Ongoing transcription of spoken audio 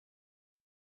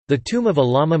The tomb of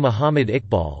Allama Muhammad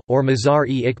Iqbal, or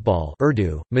Mazar-e-Iqbal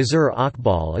Urdu,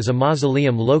 Mazar-Aqbal is a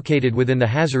mausoleum located within the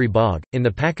Hazari Bagh, in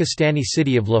the Pakistani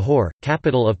city of Lahore,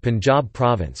 capital of Punjab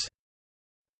province.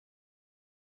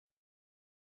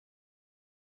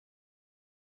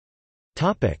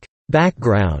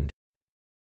 Background.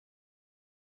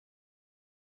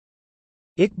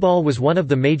 Iqbal was one of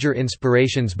the major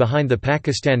inspirations behind the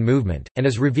Pakistan movement, and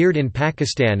is revered in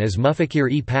Pakistan as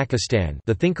Mufakkir-e-Pakistan,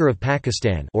 the thinker of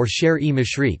Pakistan, or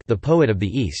Shair-e-Mashriq, the poet of the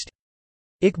East.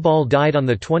 Iqbal died on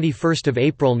 21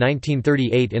 April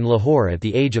 1938 in Lahore at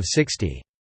the age of 60.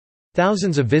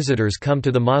 Thousands of visitors come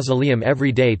to the mausoleum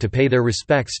every day to pay their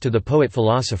respects to the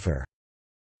poet-philosopher.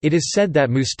 It is said that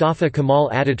Mustafa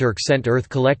Kemal Ataturk sent earth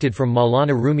collected from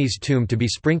Maulana Rumi's tomb to be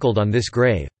sprinkled on this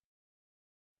grave.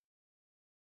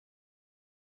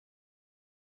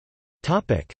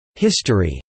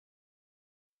 History.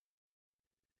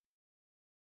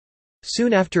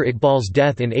 Soon after Iqbal's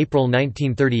death in April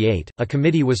 1938, a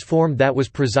committee was formed that was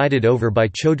presided over by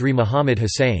Chaudhry Muhammad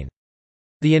Hussain.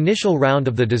 The initial round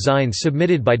of the design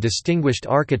submitted by distinguished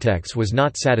architects was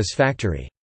not satisfactory.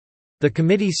 The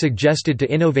committee suggested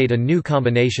to innovate a new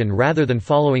combination rather than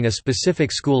following a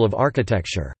specific school of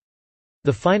architecture.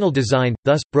 The final design,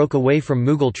 thus, broke away from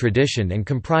Mughal tradition and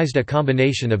comprised a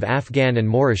combination of Afghan and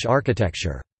Moorish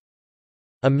architecture.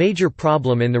 A major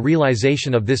problem in the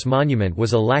realization of this monument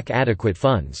was a lack adequate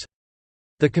funds.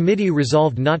 The committee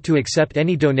resolved not to accept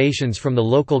any donations from the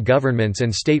local governments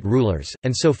and state rulers,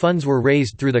 and so funds were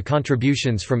raised through the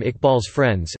contributions from Iqbal's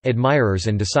friends, admirers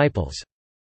and disciples.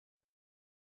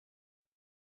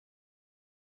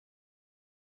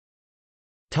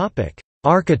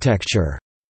 Architecture.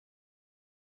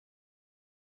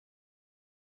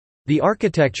 The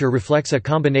architecture reflects a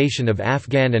combination of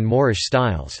Afghan and Moorish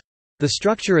styles. The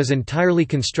structure is entirely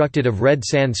constructed of red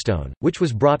sandstone, which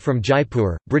was brought from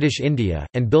Jaipur, British India,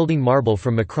 and building marble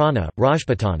from Makrana,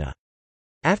 Rajputana.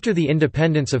 After the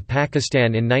independence of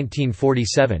Pakistan in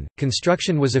 1947,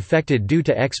 construction was affected due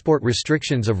to export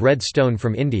restrictions of red stone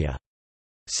from India.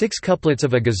 6 couplets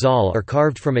of a ghazal are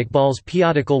carved from Iqbal's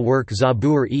poetical work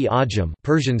Zabur-e-Ajam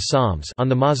Persian Psalms on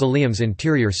the mausoleum's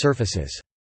interior surfaces.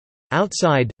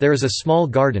 Outside, there is a small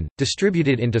garden,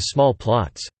 distributed into small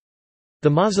plots. The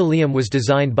mausoleum was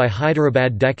designed by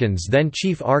Hyderabad Deccan's then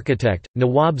chief architect,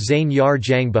 Nawab Zain Yar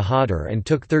Jang Bahadur, and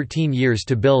took 13 years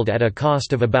to build at a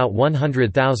cost of about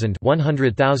 100,000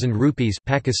 rupees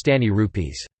Pakistani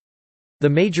rupees. The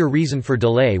major reason for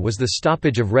delay was the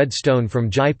stoppage of red stone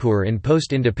from Jaipur in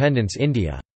post-independence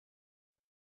India.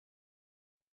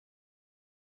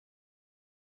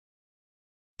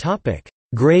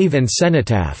 Grave and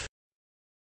cenotaph.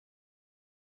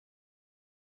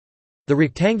 The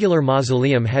rectangular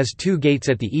mausoleum has 2 gates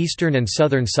at the eastern and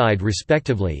southern side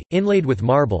respectively, inlaid with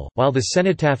marble, while the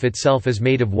cenotaph itself is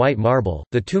made of white marble.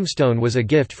 The tombstone was a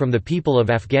gift from the people of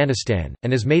Afghanistan,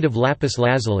 and is made of lapis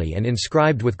lazuli and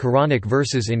inscribed with Quranic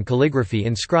verses in calligraphy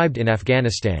inscribed in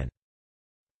Afghanistan.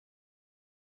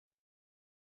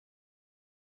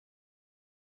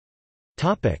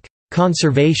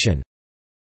 Conservation.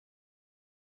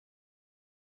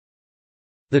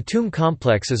 The tomb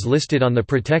complex is listed on the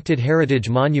Protected Heritage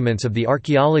Monuments of the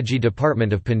Archaeology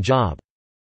Department of Punjab.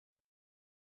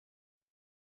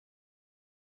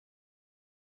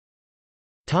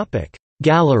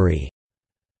 Gallery.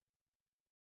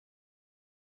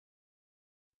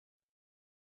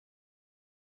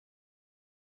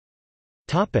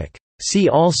 See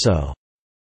also: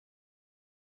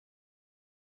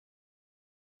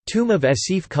 Tomb of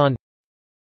Asif Khan,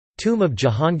 Tomb of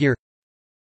Jahangir,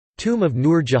 Tomb of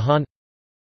Nur Jahan,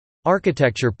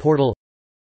 Architecture portal,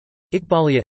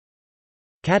 Iqbaliya.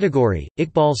 Category: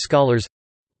 Iqbal scholars.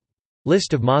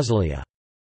 List of mausolea.